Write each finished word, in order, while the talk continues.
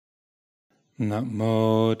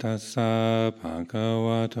Namo tassa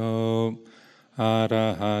bhagavato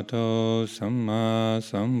arahato samma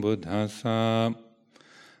sambuddhassa.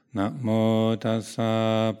 Namo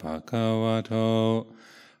tassa bhagavato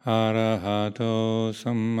arahato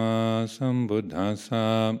samma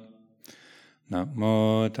sambuddhassa.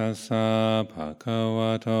 Namo tassa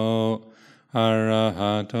bhagavato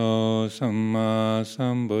arahato samma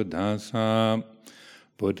sambuddhassa.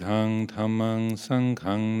 Buddhaṃ Dhammaṃ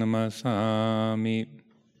Sanghaṃ Namasami.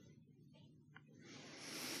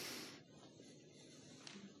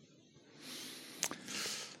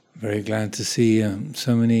 Very glad to see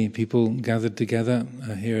so many people gathered together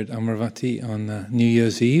here at Amaravati on New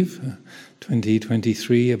Year's Eve,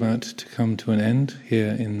 2023 about to come to an end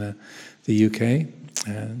here in the UK,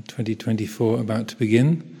 2024 about to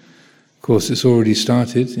begin. Of course, it's already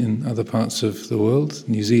started in other parts of the world,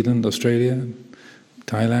 New Zealand, Australia,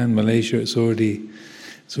 Thailand, Malaysia. It's already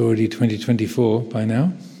 2024 by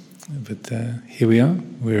now, but here we are.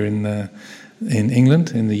 We're in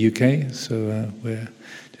England, in the UK, so we're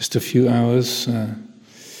just a few hours,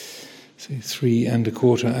 say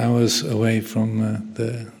 3¼ hours away from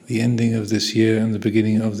the ending of this year and the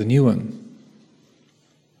beginning of the new one.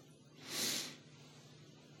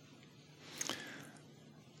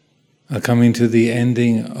 Coming to the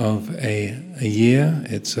ending of a year,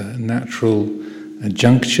 it's a natural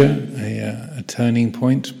juncture, a turning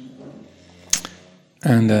point,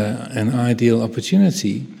 and an ideal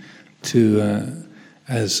opportunity to,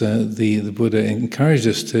 as the Buddha encouraged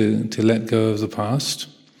us to let go of the past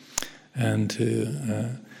and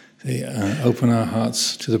to open our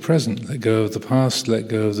hearts to the present. Let go of the past, let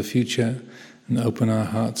go of the future, and open our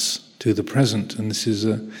hearts to the present. And this is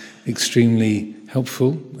extremely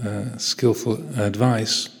helpful, skillful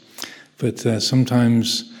advice. But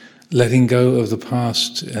sometimes letting go of the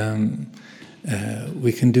past,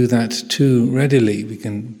 we can do that too readily. We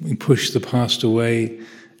can push the past away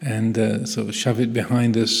and sort of shove it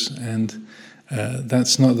behind us, and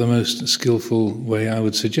that's not the most skillful way I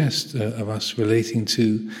would suggest of us relating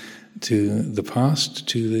to the past,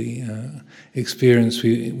 to the experience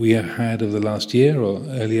we have had of the last year or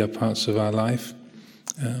earlier parts of our life.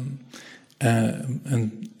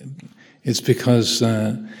 And it's because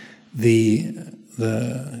the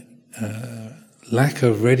lack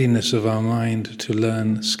of readiness of our mind to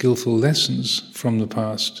learn skillful lessons from the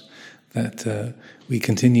past that we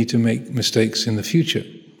continue to make mistakes in the future.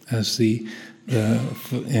 As the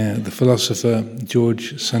philosopher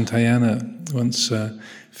George Santayana once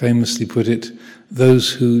famously put it, those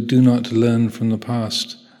who do not learn from the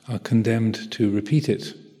past are condemned to repeat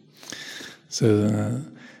it. So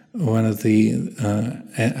one of the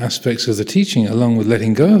aspects of the teaching, along with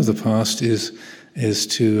letting go of the past, is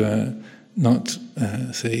to not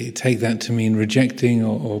take that to mean rejecting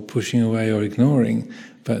or pushing away or ignoring,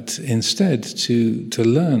 but instead to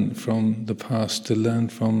learn from the past, to learn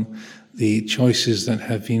from the choices that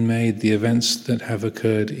have been made, the events that have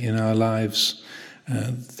occurred in our lives,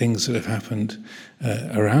 things that have happened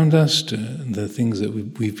around us, the things that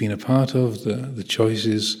we've been a part of, the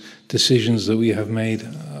choices, decisions that we have made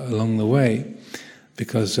along the way.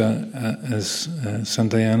 Because as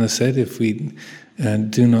Santayana said, if we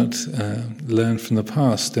do not learn from the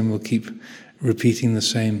past, then we'll keep repeating the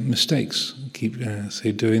same mistakes, keep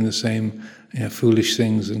doing the same foolish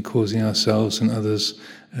things and causing ourselves and others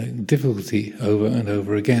difficulty over and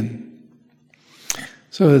over again.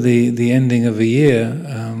 So the ending of a year,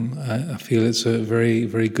 I feel it's a very,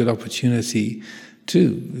 very good opportunity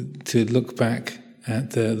to look back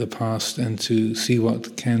at the past and to see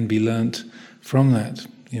what can be learnt from that.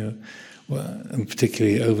 And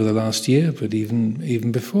particularly over the last year, but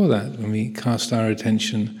even before that, when we cast our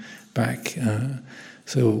attention back.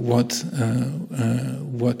 So what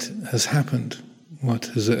has happened? What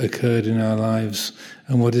has occurred in our lives,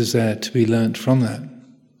 and what is there to be learnt from that?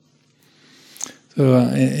 So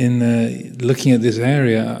in looking at this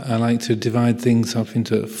area, I like to divide things up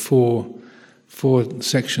into four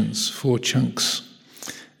sections, 4 chunks.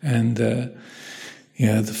 And the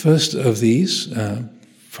first of these,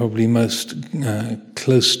 probably most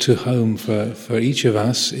close to home for each of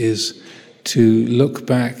us, is to look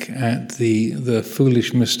back at the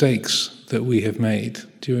foolish mistakes that we have made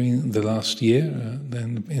during the last year,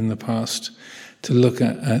 then in the past, to look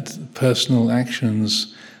at personal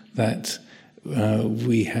actions that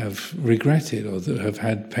we have regretted or that have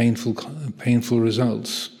had painful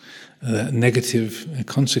results, negative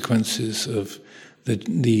consequences of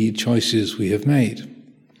the choices we have made.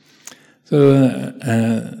 So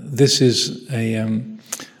this is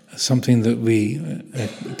something that we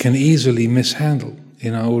can easily mishandle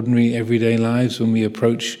in our ordinary everyday lives when we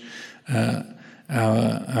approach our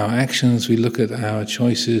actions, we look at our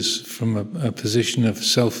choices from a position of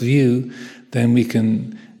self-view, then we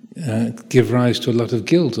can give rise to a lot of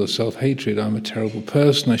guilt or self-hatred. I'm a terrible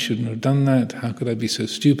person, I shouldn't have done that, how could I be so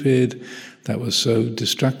stupid, that was so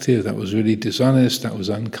destructive, that was really dishonest, that was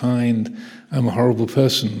unkind, I'm a horrible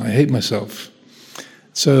person, I hate myself.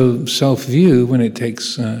 So self-view, when it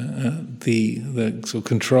takes the sort of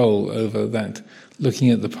control over that, looking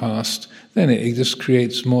at the past, then it just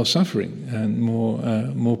creates more suffering and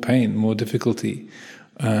more pain, more difficulty.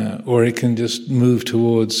 Or it can just move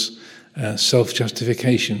towards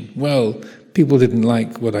self-justification. Well, people didn't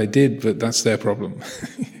like what I did, but that's their problem.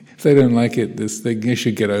 If they don't like it, they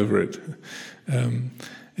should get over it.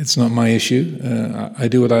 It's not my issue. I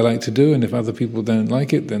do what I like to do, and if other people don't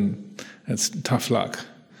like it, then that's tough luck.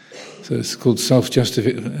 So it's called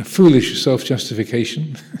foolish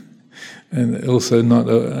self-justification, and also not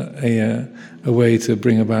a way to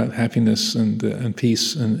bring about happiness and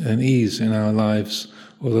peace and ease in our lives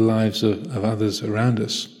or the lives of others around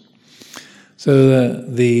us. So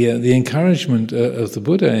the encouragement of the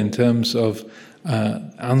Buddha in terms of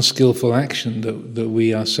unskillful action that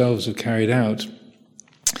we ourselves have carried out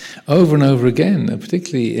over and over again,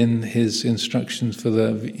 particularly in his instructions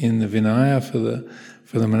in the Vinaya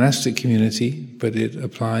for the monastic community, but it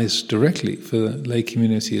applies directly for the lay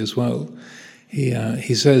community as well.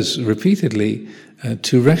 He says repeatedly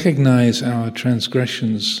to recognize our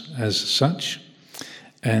transgressions as such,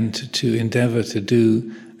 and to endeavor to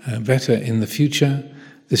do better in the future.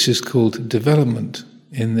 This is called development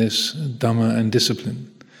in this Dhamma and discipline.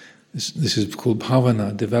 This is called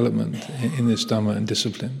bhavana, development in this Dhamma and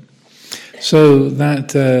discipline. So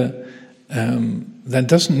that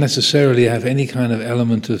doesn't necessarily have any kind of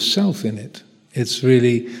element of self in it. It's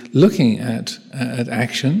really looking at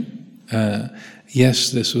action.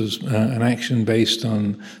 Yes, this was an action based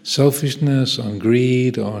on selfishness, on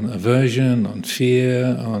greed, on aversion, on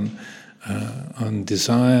fear, on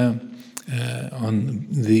desire, on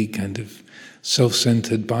the kind of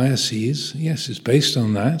self-centered biases. Yes, it's based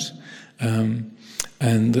on that.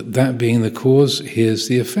 And that being the cause, here's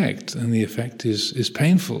the effect, and the effect is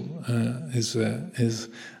painful, is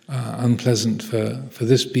unpleasant for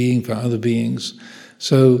this being, for other beings.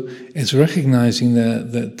 So it's recognizing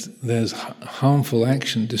that there's harmful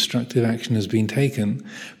action, destructive action has been taken,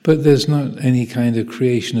 but there's not any kind of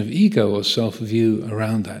creation of ego or self-view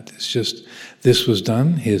around that. It's just, this was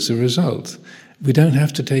done, here's the result. We don't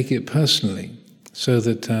have to take it personally, so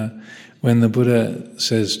that when the Buddha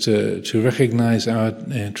says to recognize our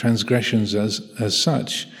transgressions as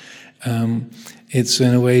such, it's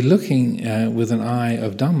in a way looking with an eye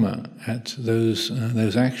of Dhamma at those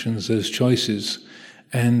actions, those choices,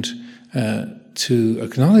 and to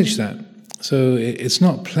acknowledge that. So it's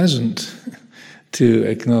not pleasant to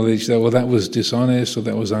acknowledge that, well, that was dishonest, or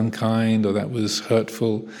that was unkind, or that was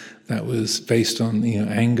hurtful, that was based on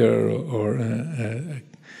anger or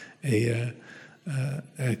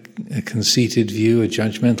a conceited view, a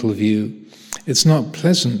judgmental view. It's not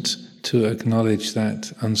pleasant to acknowledge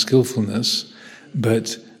that unskillfulness,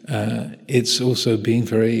 but it's also being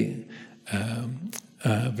very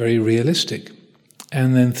realistic.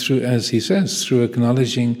 And then through, as he says, through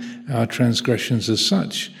acknowledging our transgressions as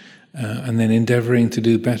such, and then endeavoring to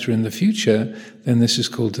do better in the future, then this is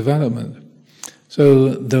called development.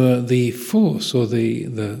 So the force or the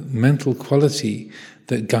mental quality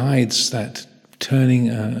that guides that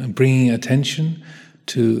bringing attention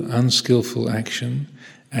to unskillful action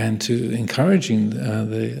and to encouraging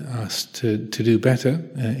us to do better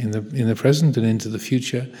in the present and into the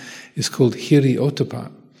future is called hiri ottappa.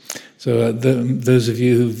 So those of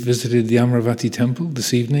you who visited the Amaravati temple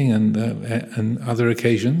this evening and other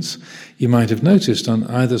occasions, you might have noticed on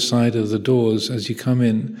either side of the doors as you come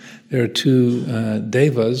in, there are two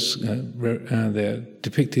devas. They're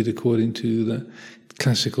depicted according to the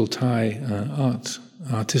classical Thai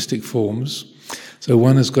artistic forms. So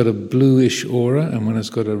one has got a bluish aura and one has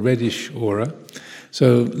got a reddish aura.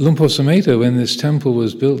 So Lumpur Sameta, when this temple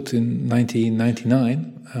was built in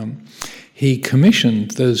 1999, he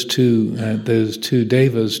commissioned those two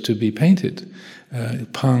devas to be painted.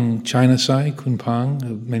 Pang Chinasai, Kun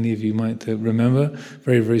Pang, many of you might remember,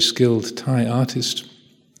 very, very skilled Thai artist.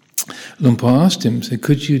 Lumpur asked him, so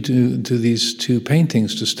could you do these two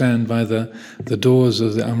paintings to stand by the doors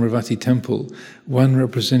of the Amaravati temple, one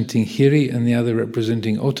representing Hiri and the other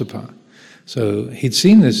representing Ottappa? So he'd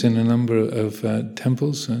seen this in a number of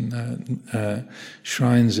temples and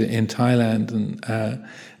shrines in Thailand,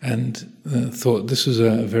 and thought this was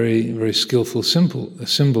a very, very skillful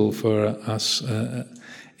symbol for us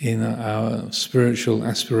in our spiritual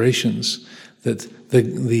aspirations, that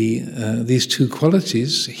these two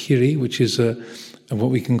qualities, hiri, which is what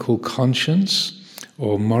we can call conscience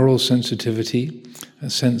or moral sensitivity, a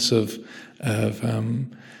sense of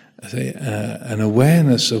an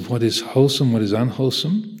awareness of what is wholesome, what is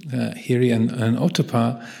unwholesome, hiri, and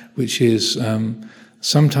ottappa, which is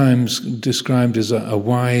sometimes described as a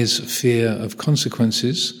wise fear of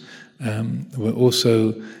consequences.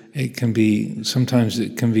 Also, sometimes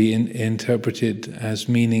it can be interpreted as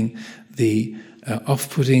meaning the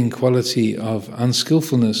off-putting quality of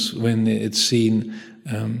unskillfulness when it's seen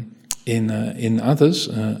in others,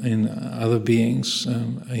 in other beings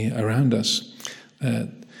around us.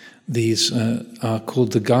 These are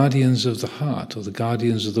called the guardians of the heart, or the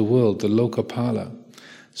guardians of the world, the lokapala.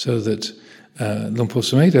 So that Luang Por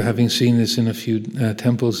Sumedho, having seen this in a few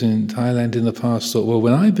temples in Thailand in the past, thought, well,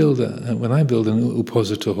 when I build an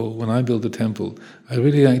uposatoho, when I build a temple, I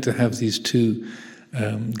really like to have these two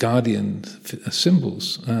guardian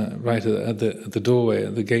symbols right at the doorway,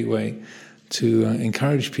 at the gateway, to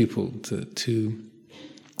encourage people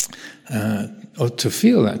or to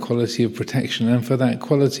feel that quality of protection, and for that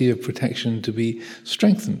quality of protection to be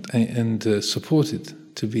strengthened and supported,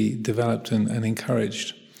 to be developed and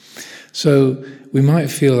encouraged. So we might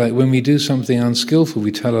feel like when we do something unskillful,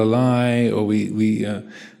 we tell a lie, or we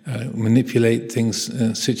manipulate things,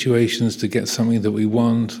 situations to get something that we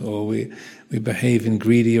want, or we behave in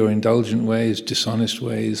greedy or indulgent ways, dishonest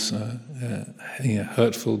ways,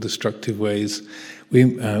 hurtful, destructive ways.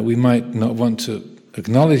 We might not want to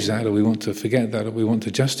acknowledge that, or we want to forget that, or we want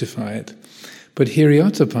to justify it. But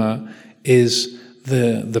hiri-ottappa is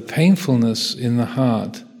the painfulness in the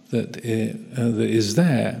heart that is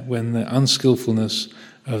there when the unskillfulness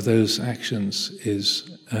of those actions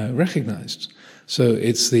is recognized. So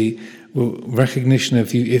it's the recognition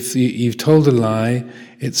of if you've told a lie,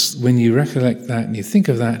 it's when you recollect that and you think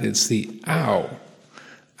of that, it's the ow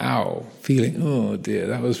feeling, oh dear,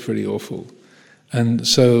 that was pretty awful. And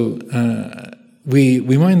so we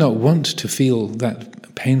might not want to feel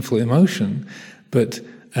that painful emotion, but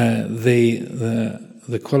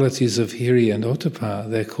the qualities of hiri and ottappa,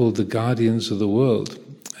 they're called the guardians of the world,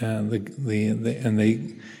 and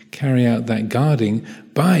they carry out that guarding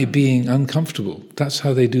by being uncomfortable. That's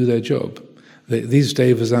how they do their job. These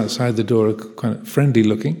devas outside the door are kind of friendly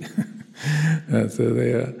looking, so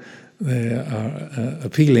they are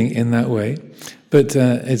appealing in that way. But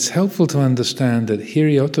it's helpful to understand that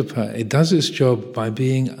hiri-ottappa, it does its job by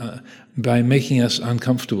making us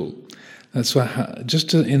uncomfortable. That's why,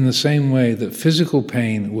 just in the same way that physical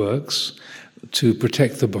pain works to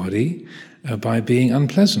protect the body by being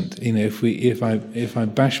unpleasant. If I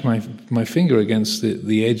bash my finger against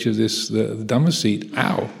the edge of the Dhamma seat,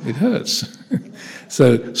 ow, it hurts.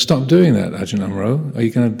 So stop doing that, Ajahn Amaro, or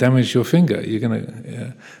you're going to damage your finger. You're going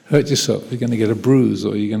to hurt yourself. You're going to get a bruise,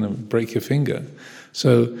 or you're going to break your finger.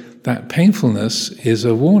 So that painfulness is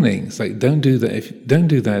a warning. It's like, don't do that.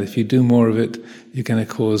 If you do more of it, you're going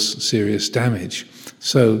to cause serious damage.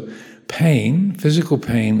 So pain, physical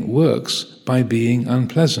pain, works by being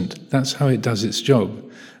unpleasant. That's how it does its job.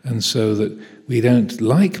 And so that we don't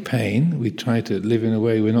like pain, we try to live in a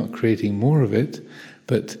way we're not creating more of it,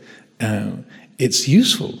 but it's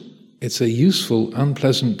useful. It's a useful,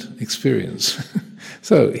 unpleasant experience.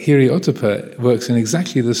 So hiri-ottappa works in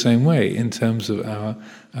exactly the same way in terms of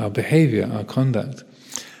our behavior, our conduct.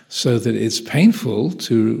 So that it's painful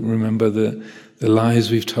to remember the lies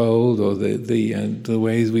we've told, or the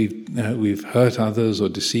ways we've hurt others or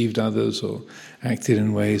deceived others, or acted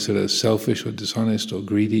in ways that are selfish or dishonest or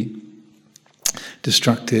greedy,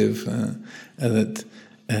 destructive. That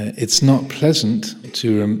it's not pleasant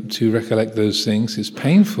to recollect those things. It's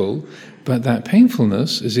painful, but that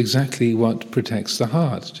painfulness is exactly what protects the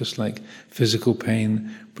heart. Just like physical pain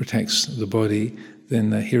protects the body,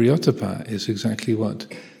 then the hiri-ottappa is exactly what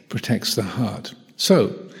protects the heart.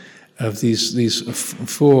 So, of these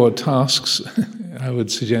four tasks, I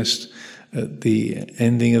would suggest at the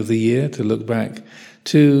ending of the year to look back,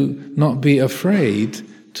 to not be afraid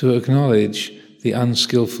to acknowledge the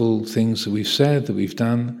unskillful things that we've said, that we've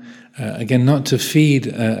done. Again, not to feed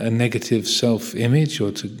a negative self-image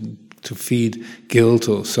or to feed guilt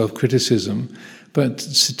or self-criticism, but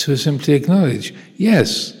to simply acknowledge,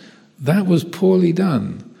 yes, that was poorly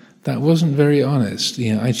done. That wasn't very honest.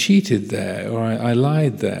 I cheated there, or I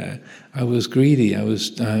lied there. I was greedy. I was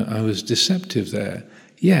deceptive there.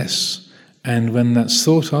 Yes, and when that's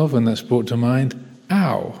thought of, when that's brought to mind,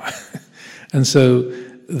 ow! And so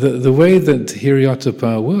the way that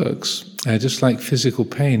hiri-ottappa works, just like physical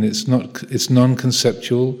pain, it's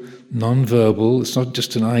non-conceptual, non-verbal. It's not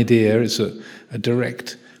just an idea. It's a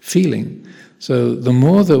direct feeling. So the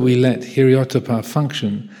more that we let Hiriyottapa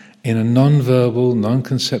function in a non-verbal,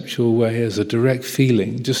 non-conceptual way as a direct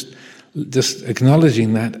feeling, just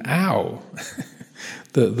acknowledging that, ow,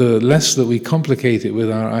 the less that we complicate it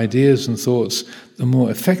with our ideas and thoughts, the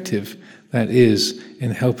more effective that is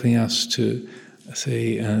in helping us to,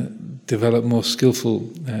 say, develop more skillful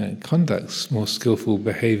conducts, more skillful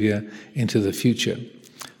behavior into the future.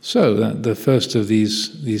 So the first of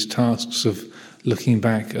these tasks of looking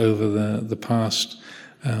back over the past,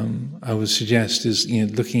 I would suggest, is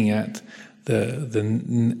looking at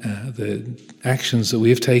the actions that we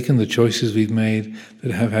have taken, the choices we've made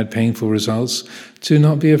that have had painful results, to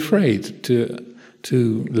not be afraid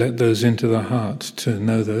to let those into the heart, to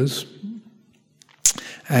know those,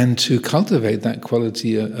 and to cultivate that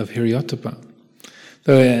quality of Hiriyottapa.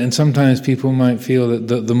 And sometimes people might feel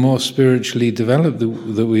that the more spiritually developed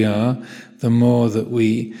that we are, the more that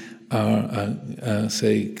we are,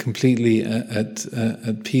 say, completely at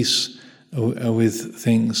peace with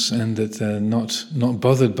things, and that not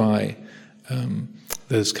bothered by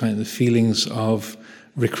those kind of feelings of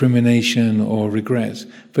recrimination or regret.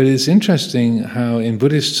 But it's interesting how in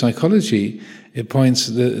Buddhist psychology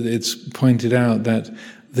it's pointed out that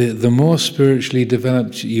the more spiritually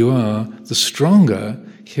developed you are, the stronger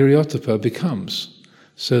Hiriyottapa becomes.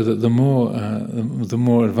 So that the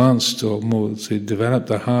more advanced or more developed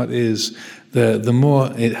the heart is, the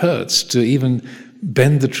more it hurts to even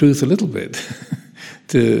bend the truth a little bit,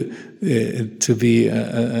 to be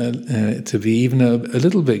even a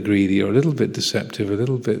little bit greedy or a little bit deceptive, a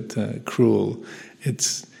little bit cruel.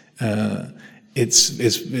 It's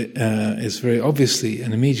very obviously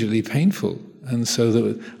and immediately painful, and so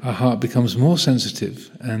that our heart becomes more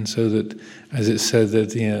sensitive, and so that, as it's said,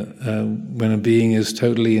 that when a being is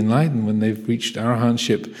totally enlightened, when they've reached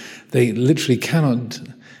arahantship, they literally cannot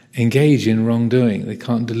engage in wrongdoing. They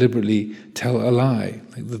can't deliberately tell a lie.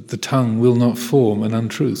 Like the tongue will not form an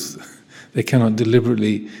untruth. They cannot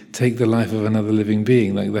deliberately take the life of another living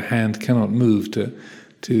being. Like the hand cannot move to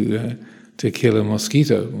kill a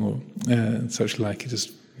mosquito or such like. It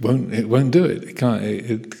just won't. It won't do it. It can't.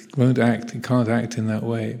 It won't act. It can't act in that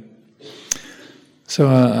way. So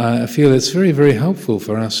I feel it's very, very helpful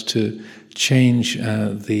for us to change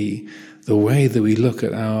the way that we look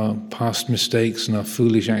at our past mistakes and our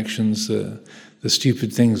foolish actions, the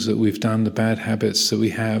stupid things that we've done, the bad habits that we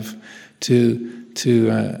have, to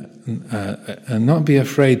not be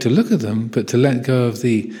afraid to look at them, but to let go of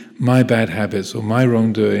my bad habits or my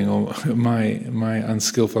wrongdoing or my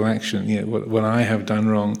unskillful action, what I have done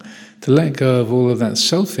wrong, to let go of all of that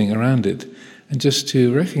selfing around it, and just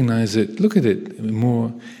to recognize it, look at it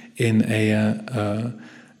more in a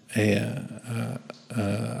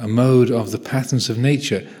mode of the patterns of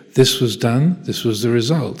nature. This was done. This was the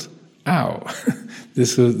result. Ow!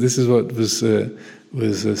 This is what was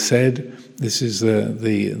said. This is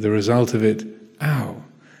the result of it. Ow!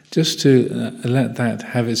 Just to let that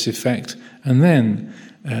have its effect, and then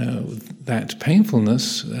that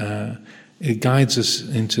painfulness it guides us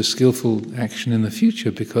into skillful action in the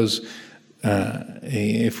future. Because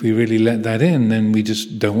if we really let that in, then we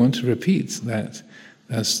just don't want to repeat that.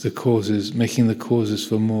 That's the causes, making the causes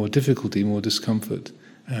for more difficulty, more discomfort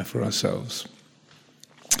for ourselves.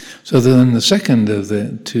 So then the second of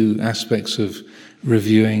the two aspects of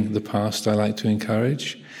reviewing the past I like to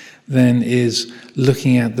encourage then is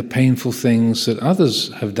looking at the painful things that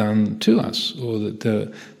others have done to us, or that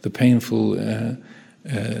the painful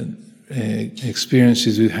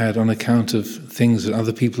experiences we've had on account of things that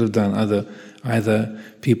other people have done, either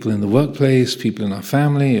people in the workplace, people in our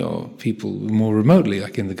family, or people more remotely,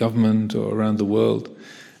 like in the government or around the world,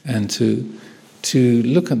 and to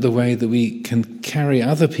look at the way that we can carry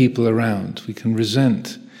other people around. We can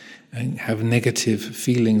resent and have negative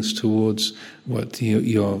feelings towards what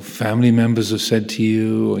your family members have said to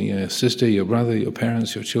you, or your sister, your brother, your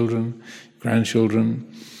parents, your children, grandchildren,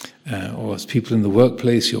 or as people in the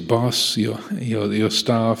workplace, your boss, your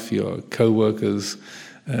staff, your co-workers,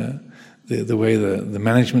 the way the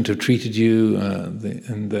management have treated you,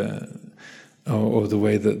 or the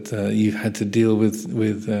way that you've had to deal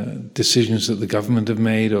with decisions that the government have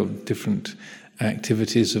made, or different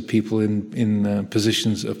activities of people in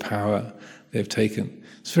positions of power they've taken.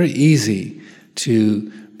 It's very easy to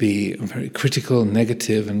be very critical,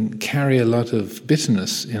 negative, and carry a lot of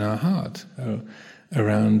bitterness in our heart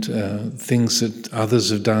around things that others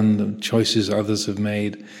have done, choices others have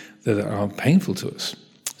made that are painful to us.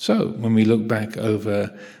 So when we look back over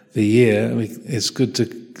the year, it's good to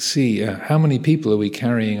see how many people are we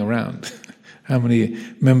carrying around, how many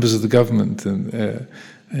members of the government and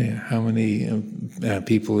how many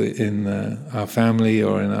people in our family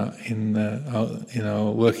or in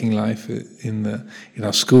our working life, in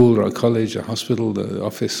our school or our college, our hospital, the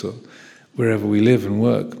office, or wherever we live and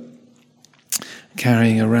work,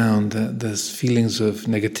 carrying around those feelings of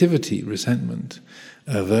negativity, resentment,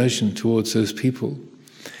 aversion towards those people.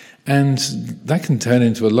 And that can turn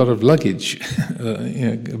into a lot of luggage,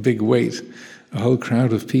 a big weight, a whole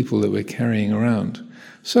crowd of people that we're carrying around.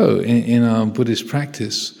 So in our Buddhist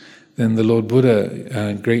practice, then the Lord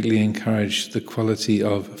Buddha greatly encouraged the quality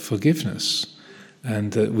of forgiveness.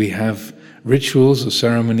 And we have rituals or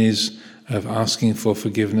ceremonies of asking for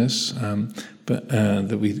forgiveness, but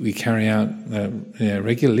that we carry out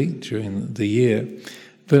regularly during the year.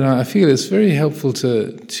 But I feel it's very helpful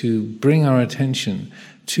to bring our attention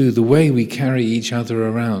to the way we carry each other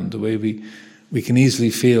around, the way we can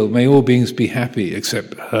easily feel, may all beings be happy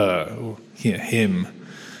except her or him.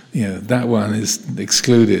 That one is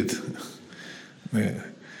excluded. Yeah.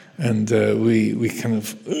 And we kind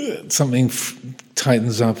of, something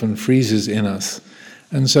tightens up and freezes in us.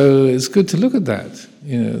 And so it's good to look at that,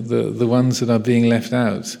 the ones that are being left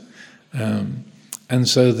out. And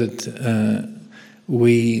so that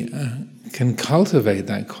we can cultivate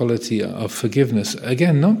that quality of forgiveness.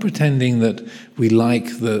 Again, not pretending that we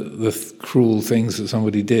like the cruel things that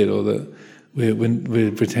somebody did, or that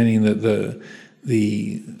we're pretending that the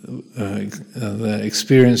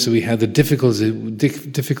experience that we had, the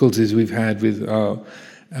difficulties we've had with our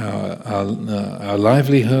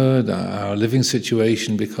livelihood, our living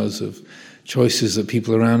situation because of choices that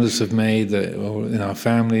people around us have made, or in our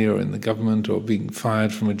family or in the government, or being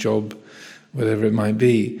fired from a job, whatever it might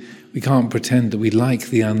be. We can't pretend that we like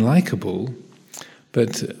the unlikable,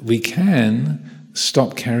 but we can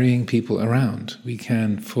stop carrying people around. We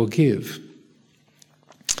can forgive.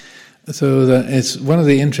 So it's one of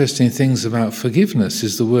the interesting things about forgiveness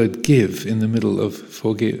is the word "give" in the middle of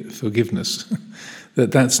forgiveness.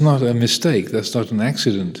 That's not a mistake. That's not an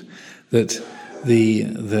accident. That the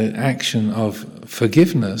action of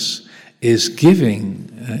forgiveness is giving.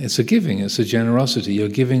 It's a giving. It's a generosity. You're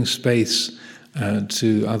giving space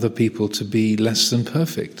to other people to be less than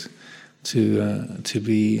perfect, to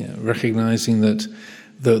be recognizing that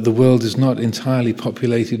the world is not entirely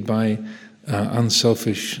populated by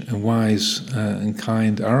unselfish and wise and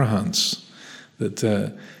kind arahants, that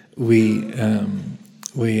we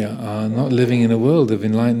are not living in a world of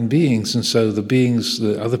enlightened beings, and so the beings,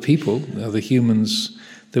 the other people, the other humans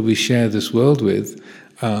that we share this world with,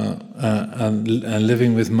 are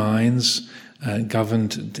living with minds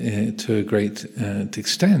governed to a great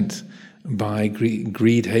extent by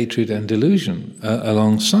greed, hatred, and delusion,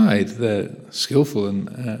 alongside the skillful and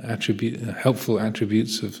helpful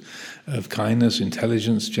attributes of kindness,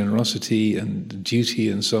 intelligence, generosity, and duty,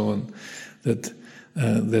 and so on. That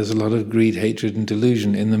there's a lot of greed, hatred, and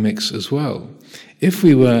delusion in the mix as well. If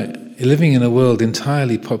we were living in a world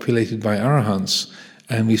entirely populated by arahants,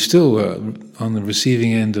 and we still were on the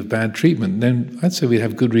receiving end of bad treatment, then I'd say we'd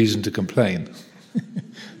have good reason to complain.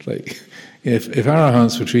 Like, if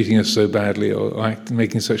arahants were treating us so badly or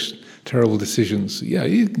making such terrible decisions,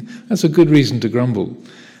 that's a good reason to grumble.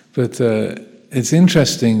 But it's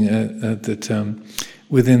interesting that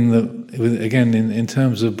in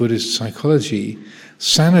terms of Buddhist psychology,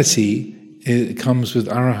 sanity comes with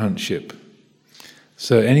arahantship.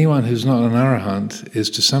 So anyone who's not an arahant is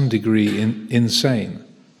to some degree insane.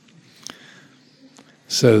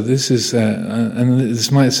 So this is, and this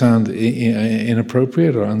might sound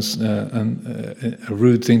inappropriate or a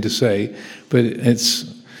rude thing to say, but it's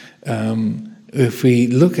if we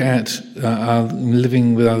look at our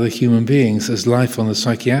living with other human beings as life on the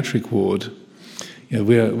psychiatric ward,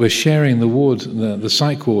 we're sharing the ward, the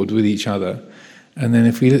psych ward, with each other, and then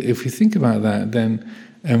if we think about that, then.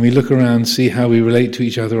 And we look around, see how we relate to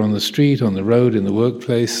each other on the street, on the road, in the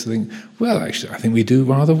workplace, think, well, actually, I think we do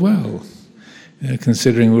rather well,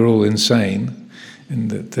 considering we're all insane,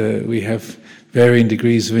 and that we have varying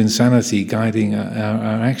degrees of insanity guiding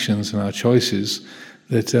our actions and our choices.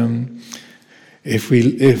 That if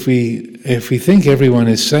we think everyone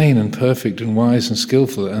is sane and perfect and wise and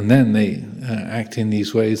skillful, and then they act in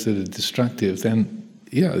these ways that are destructive, then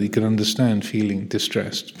you can understand feeling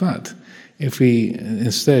distressed. But if we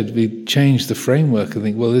change the framework and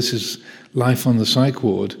think, well, this is life on the psych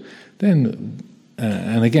ward, then,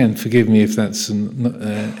 and again, forgive me if that's an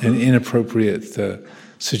inappropriate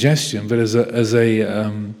suggestion, but as not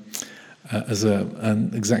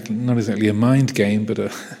exactly a mind game, but a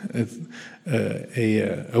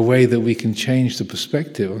way that we can change the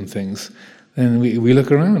perspective on things, then we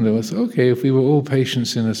look around and we say, okay, if we were all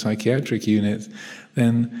patients in a psychiatric unit,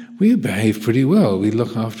 then we behave pretty well. We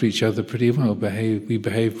look after each other pretty well. We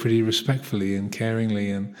behave pretty respectfully and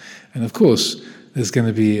caringly, and of course, there's going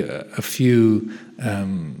to be a few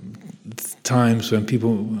times when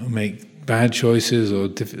people make bad choices or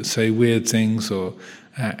say weird things or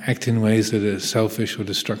act in ways that are selfish or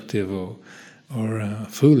destructive or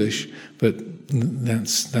foolish, but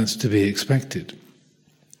that's to be expected.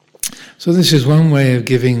 So this is one way of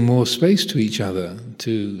giving more space to each other,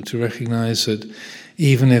 to recognize that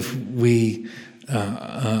even if we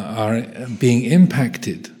are being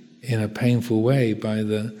impacted in a painful way by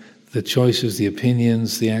the choices, the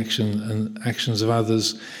opinions, the actions of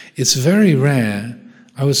others, it's very rare,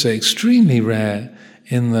 I would say extremely rare,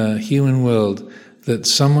 in the human world that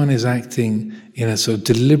someone is acting in a sort of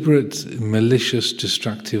deliberate, malicious,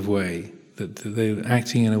 destructive way, that they're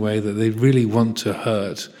acting in a way that they really want to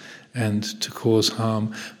hurt and to cause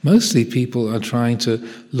harm. Mostly people are trying to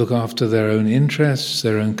look after their own interests,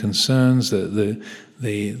 their own concerns,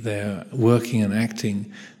 they're working and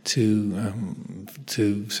acting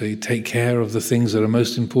to say take care of the things that are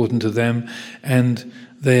most important to them, and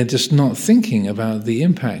they're just not thinking about the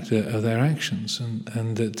impact of their actions,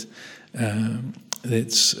 and that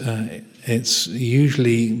it's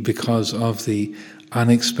usually because of the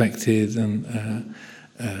unexpected and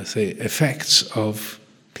say effects of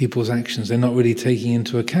people's actions. They're not really taking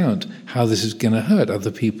into account how this is going to hurt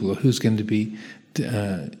other people, or who's going to be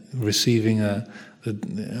receiving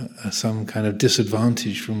some kind of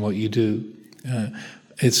disadvantage from what you do.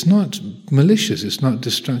 It's not malicious, it's not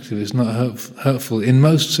destructive, it's not hurtful in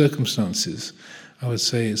most circumstances. I would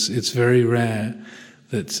say it's very rare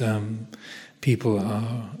that people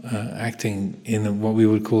are acting in what we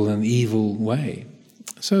would call an evil way.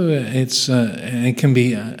 So it can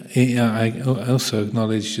be, I also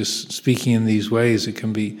acknowledge, just speaking in these ways, it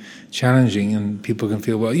can be challenging, and people can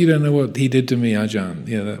feel, well, you don't know what he did to me, Ajahn.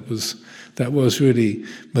 That was really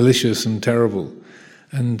malicious and terrible.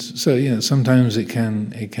 And so, sometimes it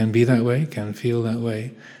can be that way, can feel that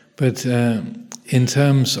way. But in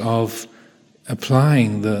terms of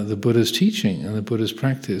applying the Buddha's teaching and the Buddha's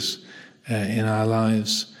practice in our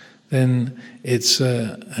lives, then it's,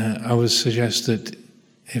 I would suggest that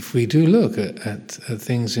if we do look at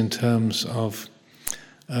things in terms of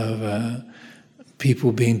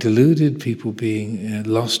people being deluded, people being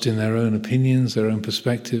lost in their own opinions, their own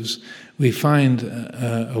perspectives, we find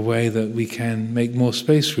a way that we can make more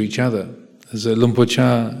space for each other. As Luang Por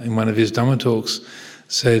Chah, in one of his Dhamma talks,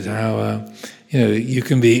 said how you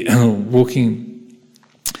can be walking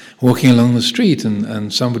along the street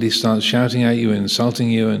and somebody starts shouting at you and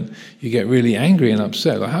insulting you, and you get really angry and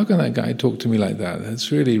upset. Like, how can that guy talk to me like that?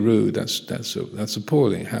 That's really rude. That's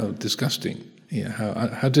appalling. How disgusting.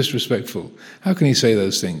 How disrespectful. How can he say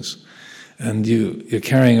those things? And you're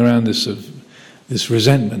carrying around this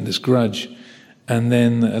resentment, this grudge, and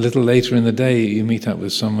then a little later in the day you meet up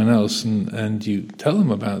with someone else and you tell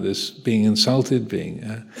them about this, being insulted, being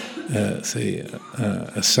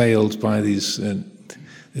assailed by this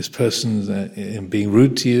person being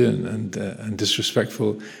rude to you and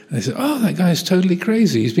disrespectful. And they say, oh, that guy's totally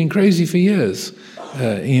crazy. He's been crazy for years.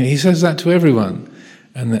 He says that to everyone.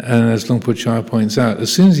 And as Luang Por Chah points out,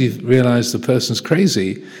 as soon as you realise the person's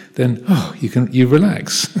crazy, then you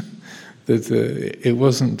relax. That it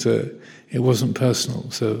wasn't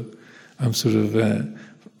personal. So I'm sort of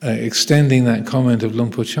extending that comment of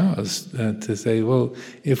Luang Por Chah's to say, well,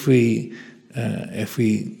 if we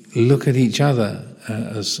look at each other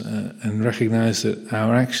and recognise that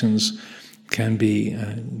our actions can be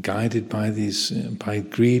guided by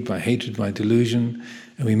greed, by hatred, by delusion,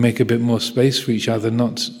 and we make a bit more space for each other,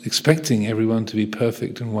 not expecting everyone to be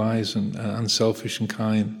perfect and wise and unselfish and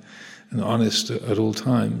kind and honest at all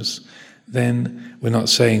times, then we're not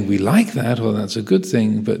saying we like that or that's a good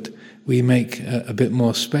thing, but we make a bit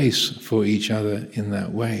more space for each other in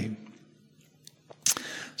that way.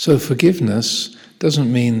 So forgiveness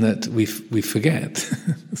doesn't mean that we forget.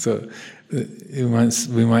 So we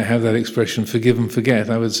might have that expression, forgive and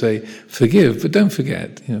forget. I would say forgive, but don't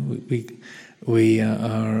forget. We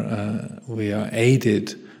are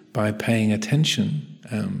aided by paying attention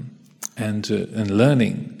and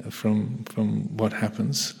learning from what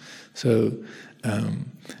happens. So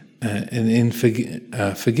in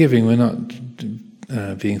forgiving, we're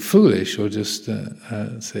not being foolish or just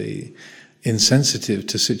say insensitive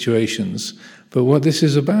to situations. But what this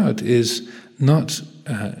is about is not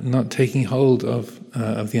taking hold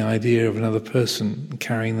of the idea of another person,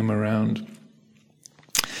 carrying them around,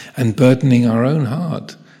 and burdening our own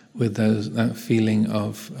heart with that feeling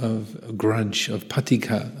of grudge, of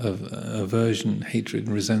patika, of aversion, hatred,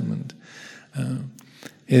 and resentment.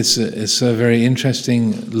 It's very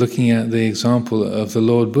interesting looking at the example of the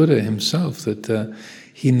Lord Buddha himself, that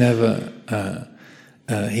he never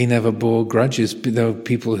bore grudges. There were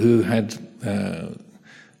people who had,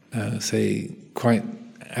 say, quite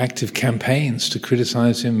active campaigns to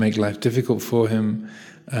criticize him, make life difficult for him,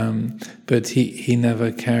 but he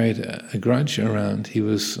never carried a grudge around. He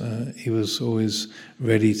was always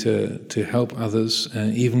ready to help others,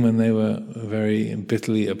 even when they were very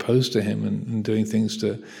bitterly opposed to him and doing things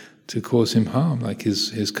to cause him harm, like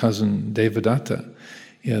his cousin Devadatta.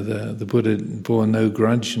 The Buddha bore no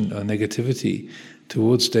grudge or negativity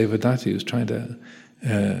towards Devadatta. He was trying to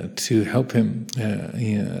help him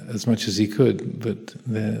as much as he could, but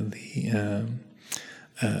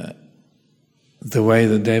the way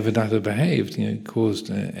that Devadatta behaved, caused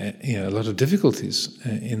a lot of difficulties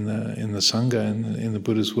in the Sangha and in the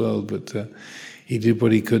Buddha's world. But he did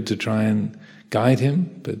what he could to try and guide him.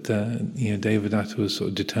 But Devadatta was sort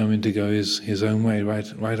of determined to go his own way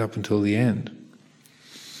right up until the end.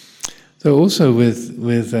 So also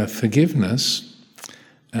with forgiveness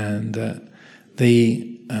and the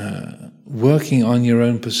working on your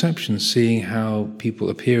own perceptions, seeing how people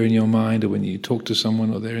appear in your mind, or when you talk to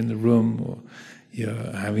someone, or they're in the room, or you're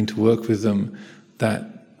having to work with them, that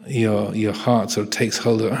your heart sort of takes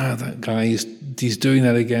hold of, that guy, he's doing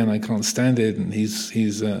that again, I can't stand it, and he's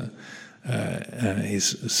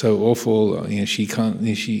so awful, or, she can't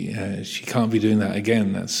be doing that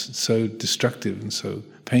again, that's so destructive and so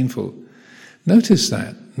painful. Notice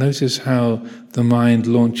that. Notice how the mind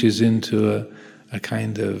launches into a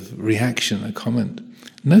kind of reaction, a comment.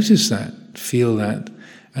 Notice that, feel that,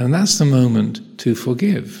 and that's the moment to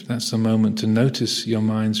forgive. That's the moment to notice your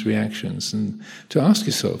mind's reactions and to ask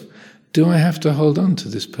yourself, do I have to hold on to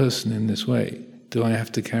this person in this way? Do I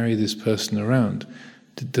have to carry this person around?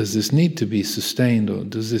 Does this need to be sustained, or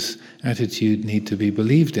does this attitude need to be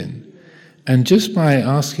believed in? And just by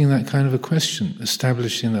asking that kind of a question,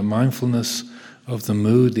 establishing the mindfulness of the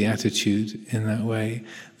mood, the attitude in that way,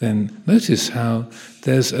 then notice how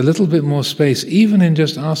there's a little bit more space, even in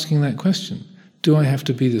just asking that question. Do I have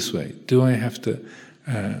to be this way? Do I have to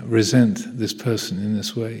resent this person in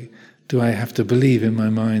this way? Do I have to believe in my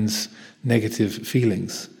mind's negative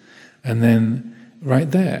feelings? And then right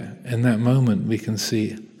there, in that moment, we can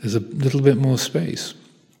see there's a little bit more space.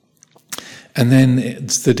 And then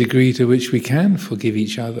it's the degree to which we can forgive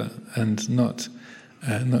each other and not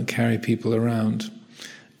carry people around.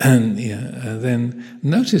 And then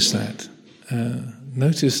notice that.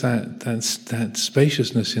 Notice that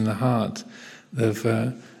spaciousness in the heart of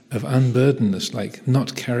unburdenedness, like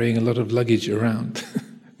not carrying a lot of luggage around.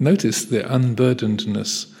 Notice the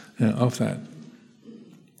unburdenedness of that.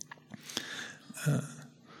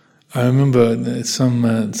 I remember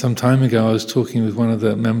some time ago I was talking with one of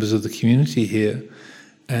the members of the community here,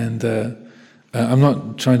 and I'm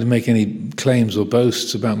not trying to make any claims or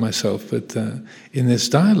boasts about myself, but in this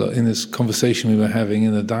dialogue, in this conversation we were having,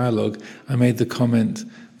 in the dialogue, I made the comment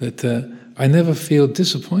that I never feel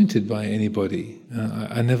disappointed by anybody.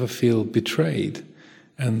 I never feel betrayed.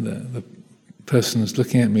 And the person was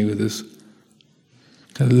looking at me with this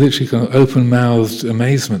literally kind of open-mouthed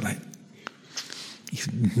amazement, like,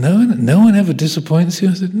 no one ever disappoints you?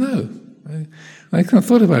 I said, no. I kind of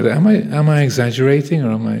thought about it. Am I exaggerating,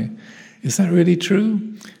 or is that really true?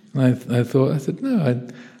 And I said, no,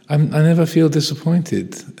 I never feel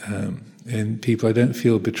disappointed in people. I don't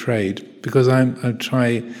feel betrayed, because I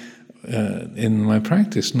try in my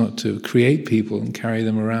practice not to create people and carry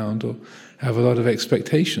them around, or have a lot of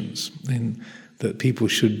expectations that people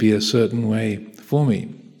should be a certain way for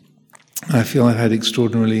me. I feel I've had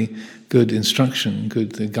extraordinarily good instruction,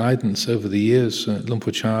 good guidance over the years,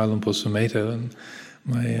 Lumpur Cha, Lumpur Sumedho, and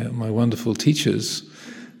my wonderful teachers,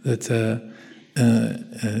 that's a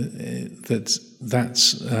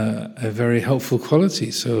very helpful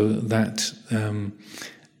quality. So that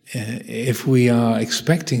if we are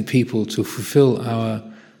expecting people to fulfill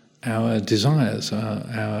our desires,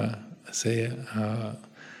 our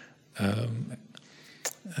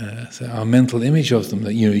mental image of them,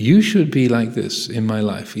 that you should be like this in my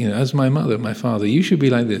life, as my mother, my father, you should be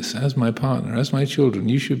like this, as my partner, as my children,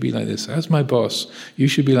 you should be like this, as my boss, you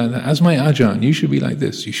should be like that, as my ajahn, you should be like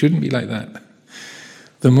this, you shouldn't be like that.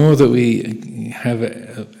 The more that we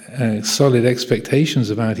have solid expectations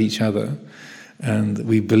about each other, and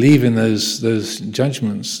we believe in those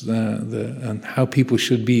judgments and how people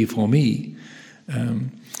should be for me,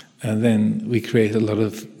 and then we create a lot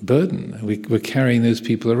of burden. We're carrying those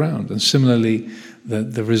people around. And similarly,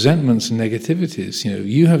 the resentments and negativities,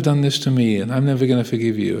 you have done this to me and I'm never going to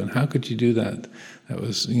forgive you, and how could you do that? That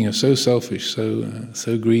was so selfish,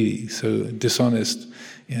 so greedy, so dishonest.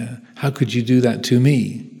 Yeah, how could you do that to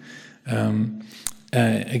me?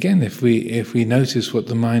 Again, if we notice what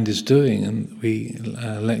the mind is doing and we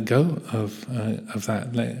let go of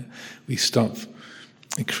that, we stop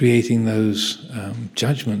creating those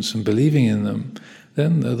judgments and believing in them,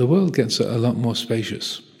 then the world gets a lot more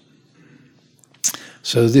spacious.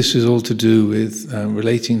 So this is all to do with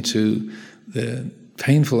relating to the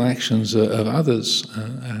painful actions of others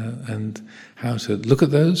and how to look at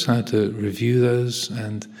those, how to review those,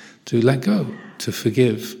 and to let go, to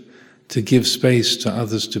forgive, to give space to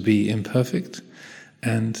others to be imperfect,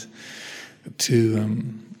 and to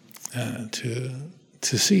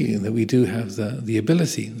see that we do have the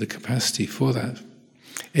ability, the capacity for that.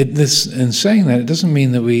 In saying that, it doesn't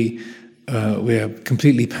mean that we are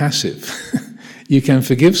completely passive. You can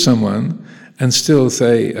forgive someone and still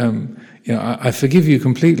say, I forgive you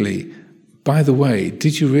completely. By the way,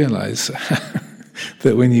 did you realize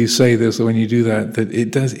that when you say this or when you do that, that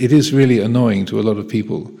it is really annoying to a lot of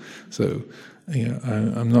people? So,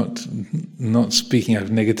 I'm not speaking out of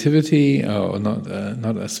negativity or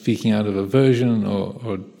not speaking out of aversion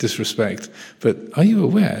or disrespect. But are you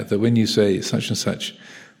aware that when you say such and such,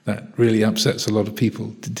 that really upsets a lot of people?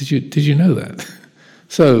 Did you know that?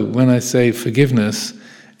 So when I say forgiveness,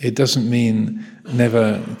 it doesn't mean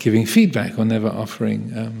never giving feedback or never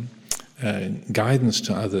offering guidance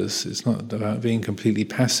to others. It's not about being completely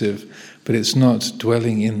passive, but it's not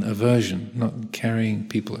dwelling in aversion, not carrying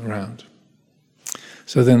people around.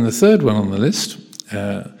 So then the third one on the list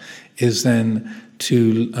is then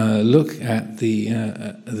to look at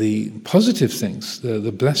the positive things,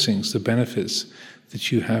 the blessings, the benefits that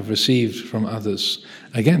you have received from others.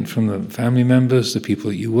 Again, from the family members, the people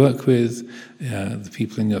that you work with, the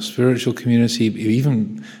people in your spiritual community,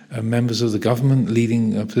 even members of the government,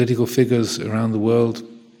 leading political figures around the world,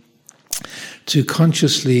 to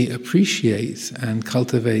consciously appreciate and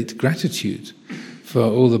cultivate gratitude for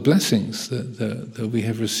all the blessings that we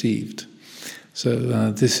have received. So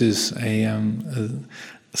this is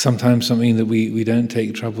sometimes something that we don't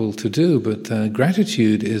take trouble to do, but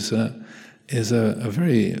gratitude is a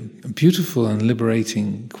very beautiful and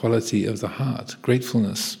liberating quality of the heart,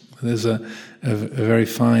 gratefulness. There's a very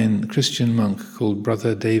fine Christian monk called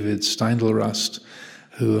Brother David Steindl-Rast,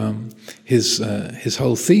 who his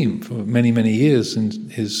whole theme for many, many years in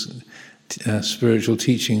his spiritual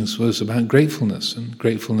teachings was about gratefulness, and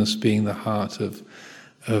gratefulness being the heart of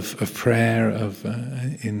prayer,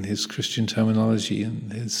 in his Christian terminology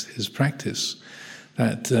and his practice.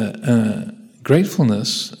 That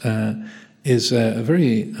gratefulness is a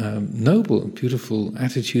very noble and beautiful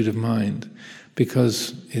attitude of mind,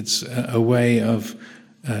 because it's a way of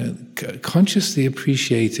consciously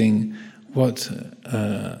appreciating what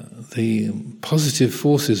the positive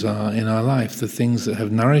forces are in our life, the things that have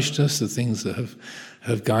nourished us, the things that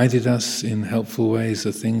have guided us in helpful ways,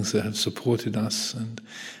 the things that have supported us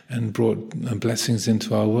and brought blessings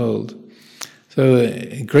into our world. So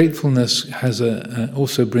gratefulness has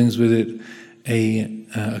also brings with it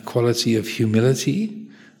a quality of humility.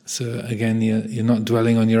 So again, you're not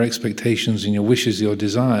dwelling on your expectations and your wishes, your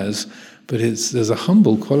desires, but there's a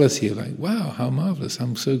humble quality of like, wow, how marvelous!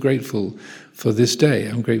 I'm so grateful for this day.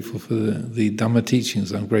 I'm grateful for the Dhamma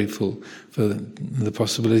teachings. I'm grateful for the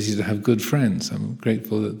possibility to have good friends. I'm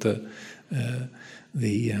grateful that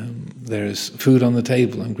there is food on the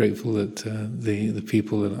table. I'm grateful that the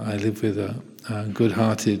people that I live with are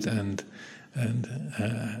good-hearted and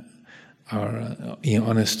are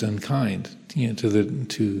honest and kind. In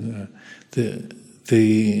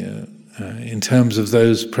terms of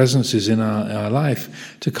those presences in our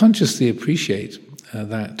life, to consciously appreciate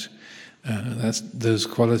those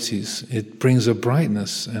qualities. It brings a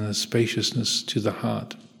brightness and a spaciousness to the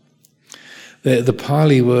heart. The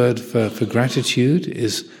Pali word for gratitude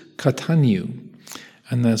is katanyu,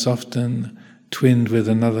 and that's often twinned with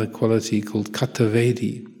another quality called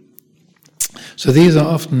katavedi. So these are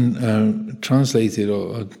often translated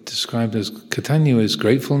or described as katanyu is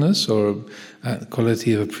gratefulness, or a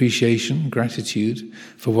quality of appreciation, gratitude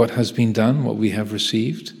for what has been done, what we have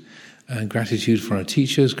received, gratitude for our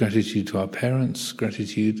teachers, gratitude to our parents,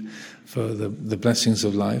 gratitude for the blessings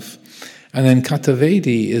of life. And then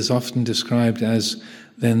katavedi is often described as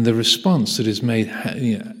then the response that is made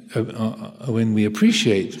when we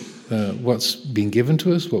appreciate what's been given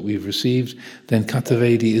to us, what we've received. Then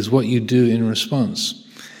katavedi is what you do in response.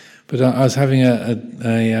 But I was having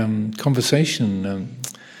a conversation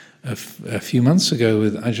a few months ago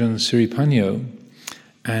with Ajahn Siripanyo,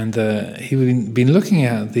 and he'd been looking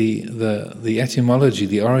at the etymology,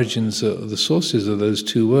 the origins, the sources of those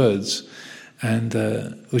two words, and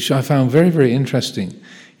which I found very, very interesting.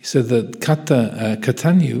 He said that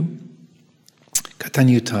katanyuta,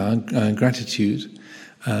 gratitude,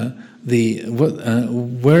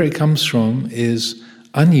 where it comes from is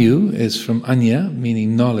anyu is from anya,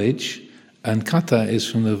 meaning knowledge, and kata is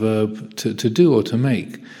from the verb to do or to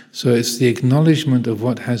make. So it's the acknowledgement of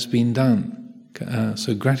what has been done.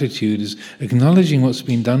 So gratitude is acknowledging what's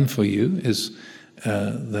been done for you, is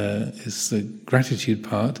the gratitude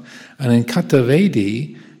part. And then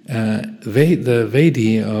katavedi, the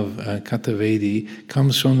vedi of katavedi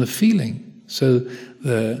comes from the feeling. So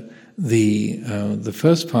the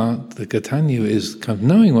first part, the katanyu, is kind of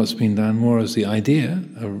knowing what's been done more as the idea,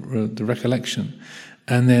 the recollection.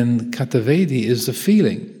 And then katavedi is the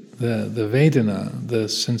feeling, the vedana, the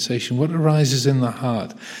sensation, what arises in the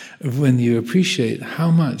heart when you appreciate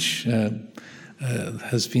how much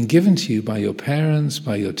has been given to you by your parents,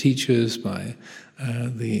 by your teachers, by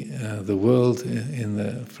the world,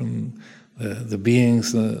 from the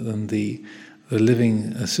beings and the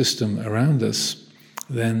living system around us.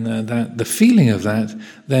 Then that the feeling of that,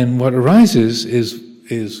 then what arises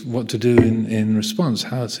is what to do in response,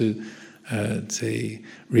 how to say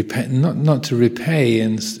repay, not to repay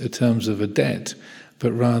in terms of a debt,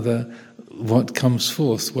 but rather what comes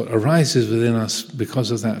forth, what arises within us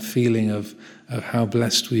because of that feeling of how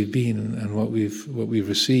blessed we've been and what we've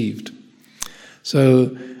received.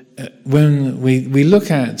 So when we look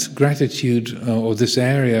at gratitude or this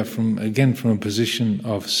area from a position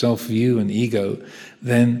of self-view and ego,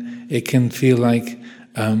 then it can feel like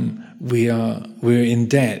we're in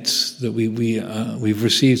debt, that we've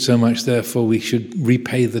received so much, therefore we should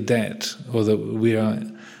repay the debt, or that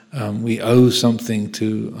we owe something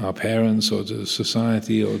to our parents or to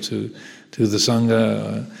society or to the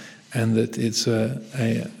sangha, and that it's a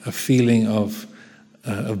feeling of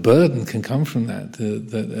a burden can come from that,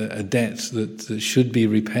 a debt that should be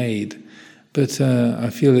repaid. But I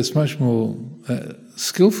feel it's much more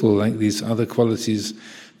skillful, like these other qualities,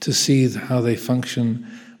 to see how they function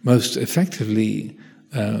most effectively,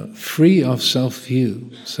 free of self-view.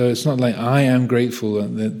 So it's not like I am grateful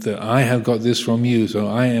that I have got this from you, so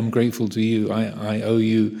I am grateful to you. I owe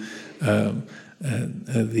you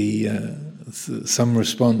some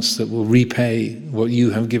response that will repay what you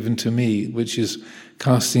have given to me, which is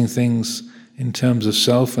casting things in terms of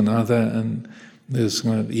self and other, and those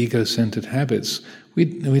kind of ego-centered habits. We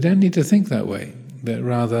don't need to think that way, but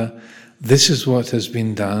rather, this is what has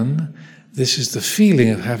been done. This is the feeling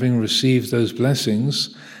of having received those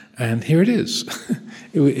blessings, and here it is.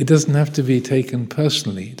 It doesn't have to be taken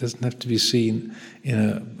personally. It doesn't have to be seen in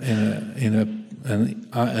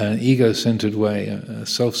an ego-centered way, a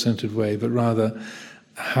self-centered way, but rather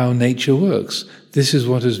how nature works. This is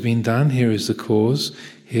what has been done. Here is the cause.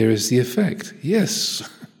 Here is the effect. Yes,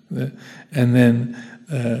 and then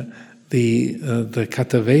the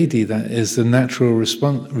katavedi, that is the natural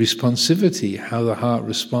responsivity, how the heart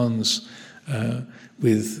responds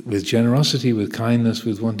with generosity, with kindness,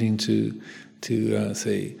 with wanting to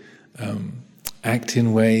act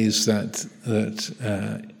in ways that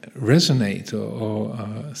resonate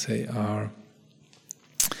or say are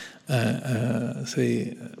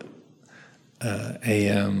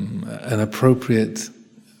an appropriate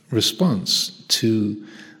response to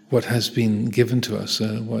what has been given to us.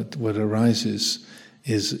 What arises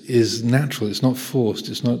is natural. It's not forced.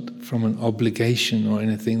 It's not from an obligation or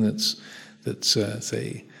anything that's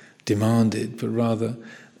demanded, but rather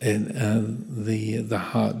the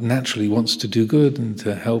heart naturally wants to do good and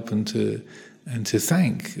to help and to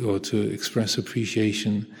thank or to express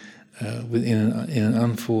appreciation in an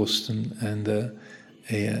unforced and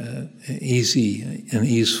easy and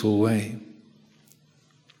easeful way.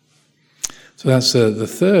 So that's the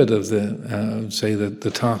third of I would say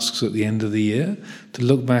the tasks at the end of the year, to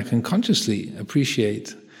look back and consciously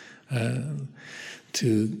appreciate,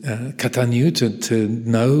 to katanyu, to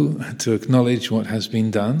know, to acknowledge what has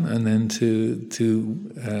been done, and then to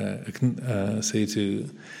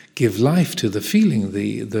give life to the feeling,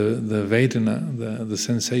 the vedana, the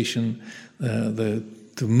sensation, the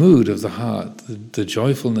mood of the heart, the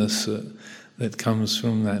joyfulness that comes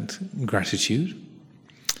from that gratitude.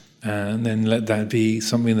 And then let that be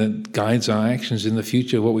something that guides our actions in the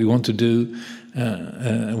future, what we want to do,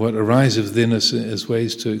 what arises within us as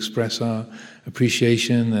ways to express our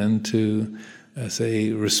appreciation and to,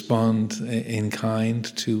 respond in kind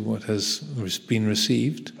to what has been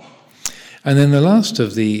received. And then the last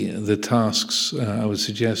of the tasks I would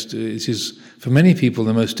suggest, which is for many people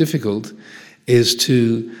the most difficult, is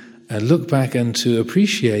to look back and to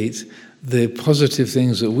appreciate the positive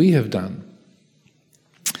things that we have done.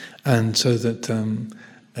 And so that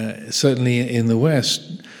certainly in the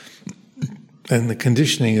West, and the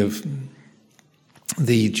conditioning of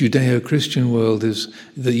the Judeo-Christian world is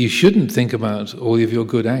that you shouldn't think about all of your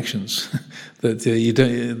good actions. That you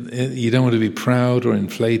don't want to be proud or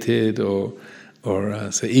inflated or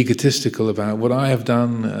say egotistical about what I have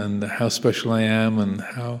done and how special I am and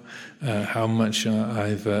how much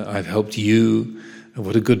I've helped you and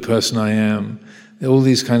what a good person I am. All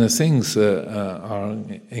these kind of things are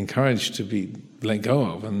encouraged to be let go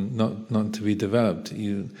of and not to be developed.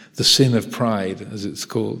 The sin of pride, as it's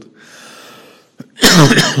called.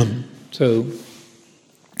 So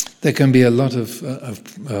there can be a lot of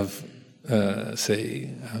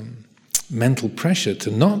mental pressure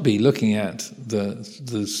to not be looking at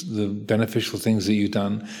the beneficial things that you've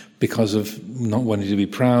done because of not wanting to be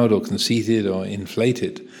proud or conceited or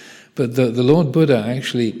inflated. But the Lord Buddha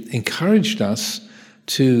actually encouraged us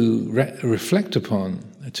to reflect upon,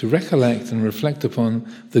 to recollect and reflect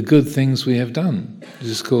upon the good things we have done. This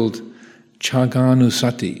is called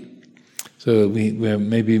Chaganusati. So we're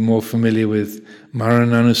maybe more familiar with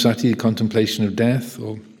Marananusati, contemplation of death,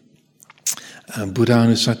 or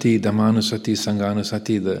Buddhanusati, Dhammanusati,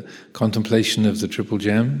 Sanghanusati, the contemplation of the Triple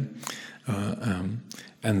Gem,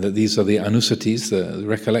 and that these are the anusatis, the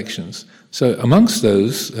recollections. So amongst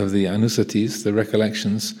those of the anusatis, the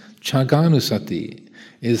recollections, Chaganusati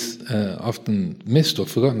is often missed or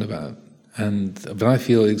forgotten about, but I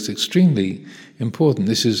feel it's extremely important.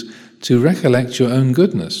 This is to recollect your own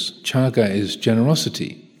goodness. Chaga is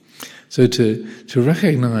generosity. So to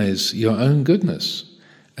recognize your own goodness.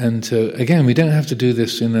 And again, we don't have to do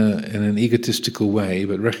this in an egotistical way,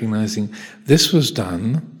 but recognizing this was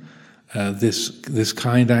done, this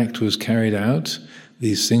kind act was carried out,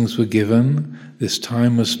 these things were given, this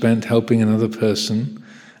time was spent helping another person,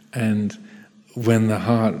 and when the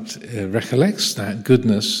heart recollects that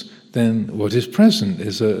goodness, then what is present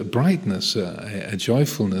is a brightness, a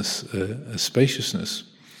joyfulness, a spaciousness.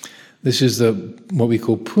 This is what we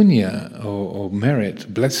call punya, or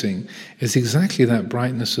merit, blessing. It's exactly that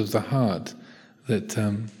brightness of the heart that,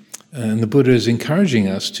 and the Buddha is encouraging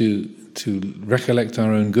us to recollect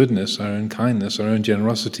our own goodness, our own kindness, our own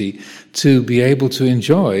generosity, to be able to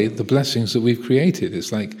enjoy the blessings that we've created.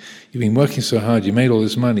 It's like you've been working so hard, you made all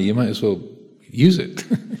this money, you might as well use it.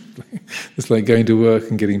 It's like going to work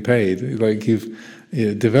and getting paid. Like you've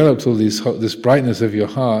developed all this brightness of your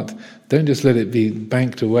heart. Don't just let it be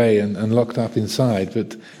banked away and locked up inside,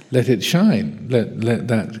 but let it shine. Let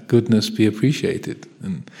that goodness be appreciated.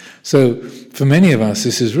 And so, for many of us,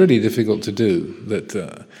 this is really difficult to do.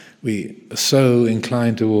 That we are so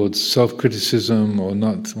inclined towards self-criticism, or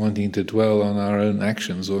not wanting to dwell on our own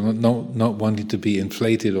actions, or not wanting to be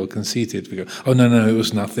inflated or conceited. We go, oh no, it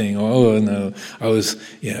was nothing. Or oh no, I was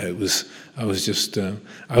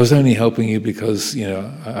only helping you because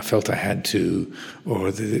I felt I had to,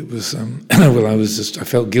 or that it was I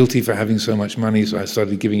felt guilty for having so much money, so I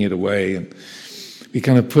started giving it away, and we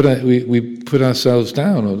kind of put ourselves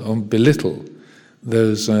down or belittle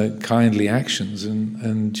those kindly actions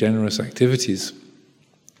and generous activities.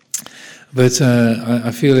 But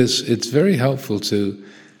I feel it's very helpful to,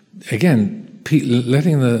 again,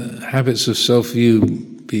 letting the habits of self-view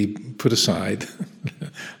be put aside,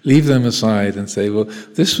 leave them aside, and say, well,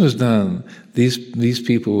 this was done. These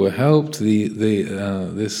people were helped.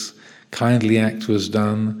 This kindly act was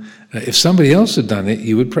done. If somebody else had done it,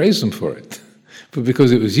 you would praise them for it. But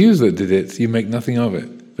because it was you that did it, you make nothing of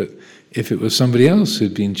it. But if it was somebody else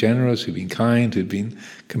who'd been generous, who'd been kind, who'd been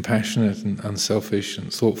compassionate and unselfish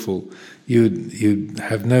and thoughtful, you'd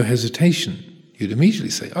have no hesitation. You'd immediately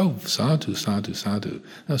say, oh, sadhu, sadhu, sadhu.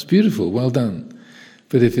 That's beautiful, well done.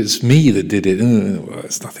 But if it's me that did it, well,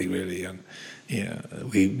 it's nothing really. And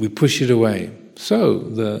we push it away.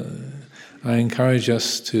 So I encourage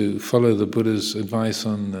us to follow the Buddha's advice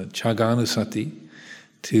on Chaganusati,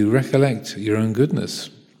 to recollect your own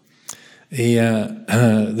goodness.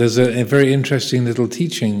 There's a very interesting little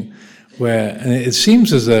teaching where, and it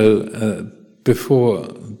seems as though before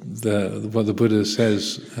what the Buddha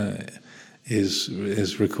says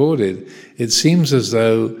is recorded, it seems as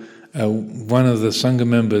though one of the Sangha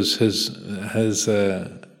members has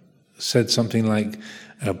said something like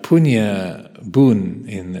punya bun,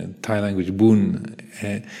 in Thai language bun,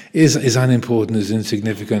 is unimportant, is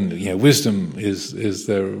insignificant. Wisdom is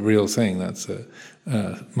the real thing. That's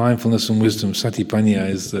mindfulness and wisdom. Satipanya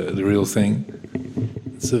is the real thing.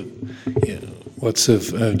 So what's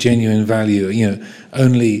of genuine value.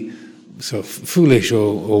 Only sort of foolish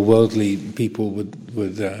or worldly people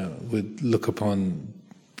would look upon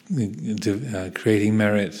creating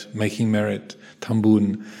merit, making merit,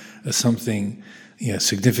 tambun, as something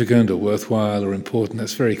significant or worthwhile or important.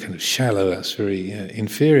 That's very kind of shallow. That's very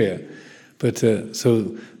inferior. But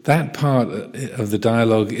so that part of the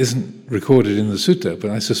dialogue isn't recorded in the sutta,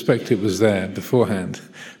 but I suspect it was there beforehand,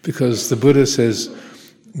 because the Buddha says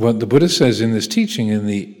what the Buddha says in this teaching in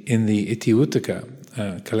the Iti Uttaka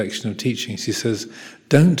collection of teachings. He says,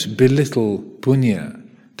 "Don't belittle punya.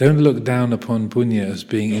 Don't look down upon punya as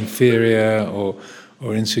being inferior or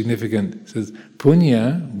insignificant." He says,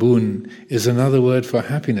 "Punya, bun, is another word for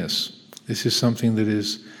happiness." This is something that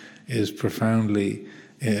is profoundly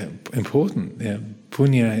important.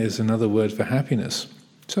 Punya is another word for happiness.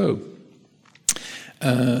 So,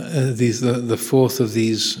 the fourth of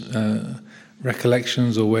these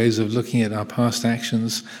recollections or ways of looking at our past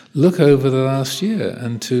actions, look over the last year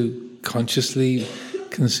and to consciously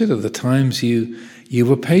consider the times you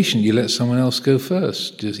were patient, you let someone else go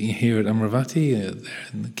first. Just here at Amravati, there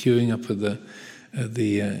in the queuing up at the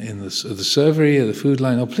servery, at the food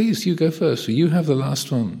line. "Oh, please, you go first. You have the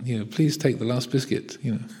last one. Please take the last biscuit."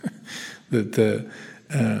 That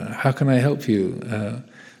how can I help you?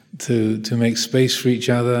 To make space for each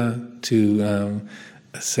other. To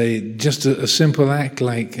say just a simple act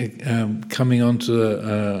like coming onto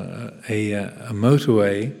a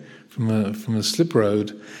motorway from a slip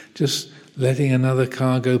road, just letting another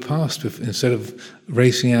car go past instead of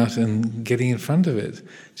racing out and getting in front of it.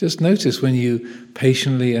 Just notice when you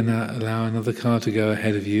patiently allow another car to go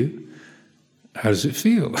ahead of you, how does it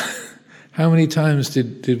feel? How many times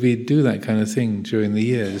did we do that kind of thing during the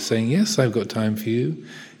year? Saying, "Yes, I've got time for you.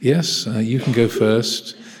 Yes, you can go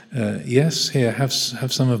first. Yes, here, have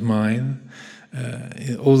some of mine."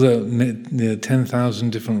 All the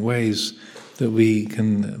 10,000 different ways that we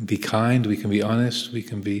can be kind, we can be honest, we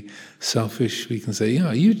can be selfish, we can say,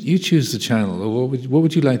 you choose the channel, or what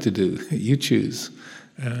would you like to do? You choose.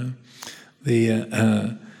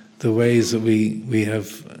 The ways that we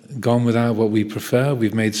have gone without what we prefer,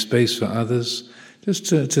 we've made space for others, just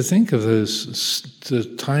to think of those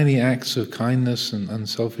tiny acts of kindness and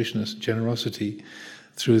unselfishness, generosity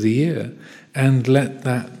through the year, and let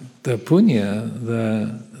the punya,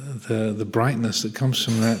 the brightness that comes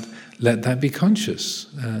from that, let that be conscious,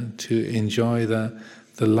 to enjoy the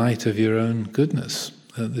light of your own goodness.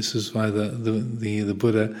 This is why the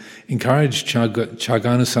Buddha encouraged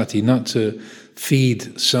Chaganusati not to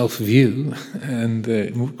feed self-view and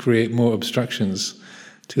create more obstructions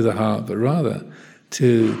to the heart, but rather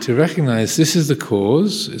to recognize this is the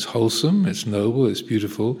cause, it's wholesome, it's noble, it's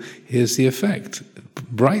beautiful, here's the effect,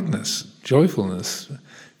 brightness, joyfulness,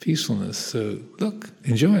 peacefulness. So look,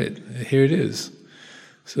 enjoy it, here it is.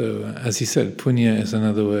 So as he said, punya is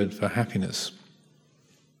another word for happiness.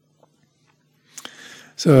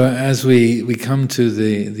 So as we come to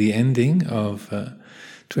the ending of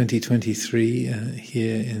 2023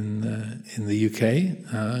 here in the UK,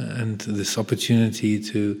 and this opportunity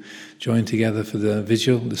to join together for the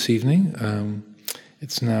vigil this evening,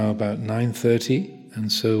 it's now about 9:30,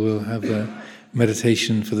 and so we'll have a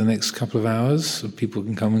meditation for the next couple of hours. So people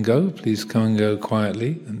can come and go. Please come and go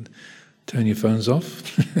quietly and turn your phones off.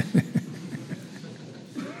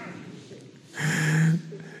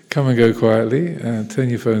 Come and go quietly, turn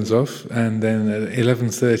your phones off, and then at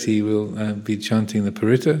 11:30 we'll be chanting the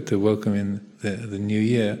Paritta to welcome in the new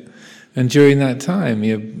year. And during that time,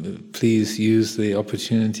 please use the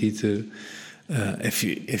opportunity to, if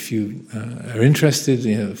you are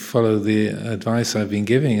interested, follow the advice I've been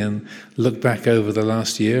giving and look back over the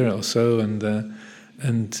last year or so and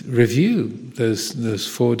review those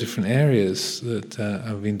four different areas that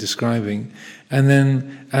I've been describing. And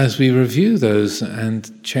then as we review those and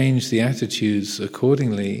change the attitudes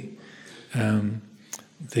accordingly,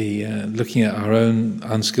 looking at our own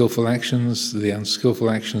unskillful actions, the unskillful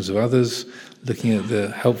actions of others, looking at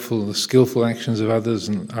the skillful actions of others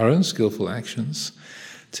and our own skillful actions,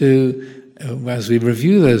 as we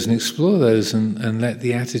review those and explore those and let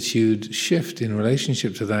the attitude shift in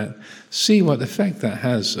relationship to that, see what effect that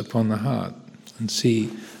has upon the heart, and see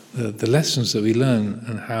the lessons that we learn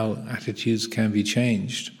and how attitudes can be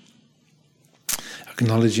changed.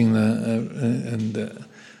 Acknowledging and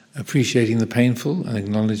appreciating the painful, and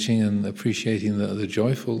acknowledging and appreciating the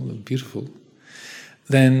joyful, the beautiful.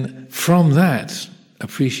 Then from that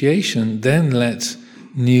appreciation, then let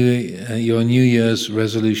your New Year's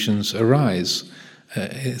resolutions arise.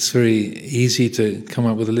 It's very easy to come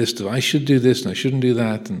up with a list of I should do this and I shouldn't do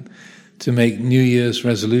that, and to make New Year's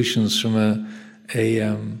resolutions from a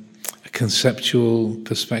conceptual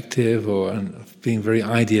perspective or being very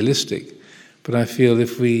idealistic. But I feel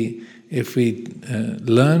if we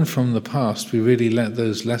learn from the past, we really let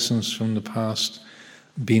those lessons from the past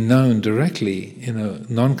be known directly in a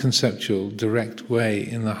non-conceptual, direct way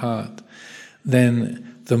in the heart,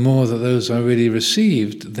 then the more that those are really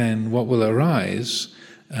received, then what will arise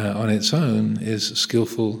on its own is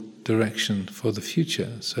skillful direction for the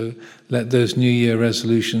future. So let those New Year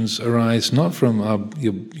resolutions arise not from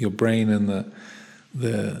your brain and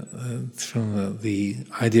from the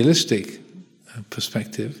idealistic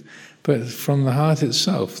perspective, but from the heart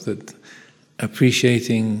itself, that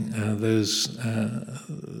appreciating those,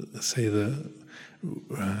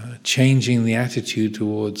 changing the attitude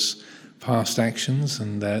towards past actions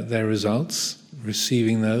and their results,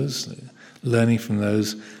 receiving those, learning from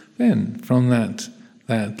those, then from that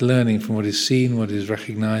learning from what is seen, what is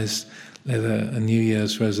recognized, let a New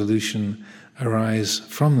Year's resolution arise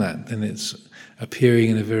from that. Then it's appearing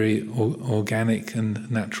in a very organic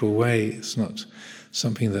and natural way. It's not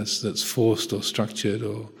something that's forced or structured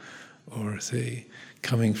or say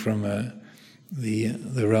coming from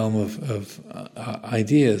the realm of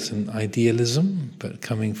ideas and idealism, but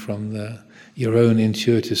coming from your own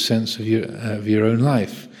intuitive sense of your own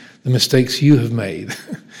life, the mistakes you have made,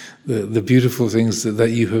 the beautiful things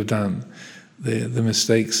that you have done, the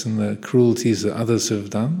mistakes and the cruelties that others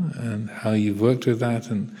have done, and how you've worked with that,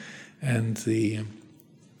 and the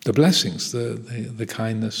blessings, the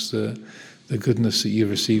kindness, the goodness that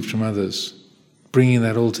you've received from others. Bringing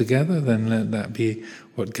that all together, then let that be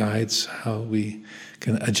what guides how we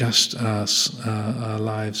can adjust our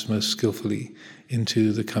lives most skillfully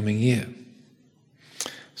into the coming year.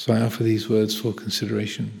 So I offer these words for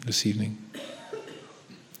consideration this evening.